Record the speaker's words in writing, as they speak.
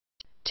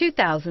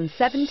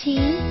2017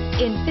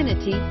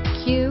 INFINITI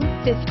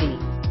Q50.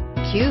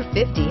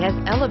 Q50 has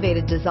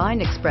elevated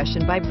design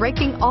expression by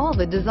breaking all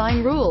the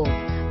design rules.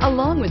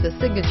 Along with the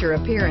signature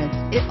appearance,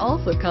 it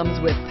also comes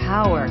with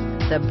power.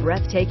 The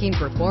breathtaking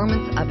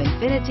performance of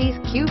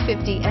Infiniti's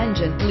Q50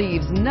 engine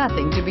leaves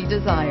nothing to be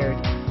desired.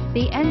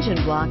 The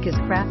engine block is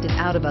crafted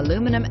out of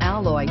aluminum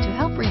alloy to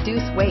help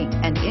reduce weight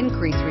and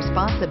increase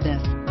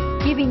responsiveness,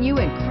 giving you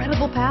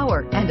incredible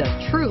power and a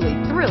truly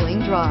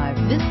thrilling drive.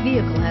 This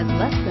vehicle has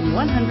less than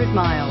 100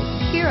 miles.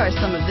 Here are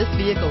some of this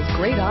vehicle's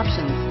great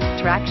options: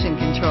 traction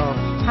control,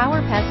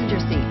 power passenger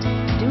seat,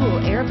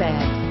 dual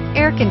airbags,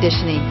 air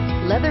conditioning,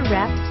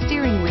 leather-wrapped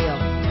steering wheel,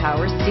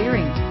 power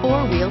steering,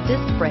 four-wheel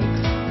disc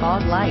brakes,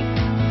 fog lights,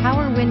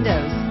 power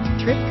windows,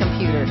 trip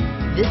computer.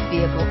 This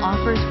vehicle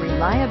offers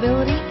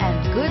reliability and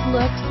good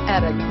looks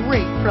at a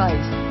great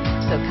price.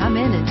 So come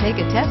in and take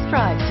a test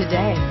drive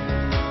today.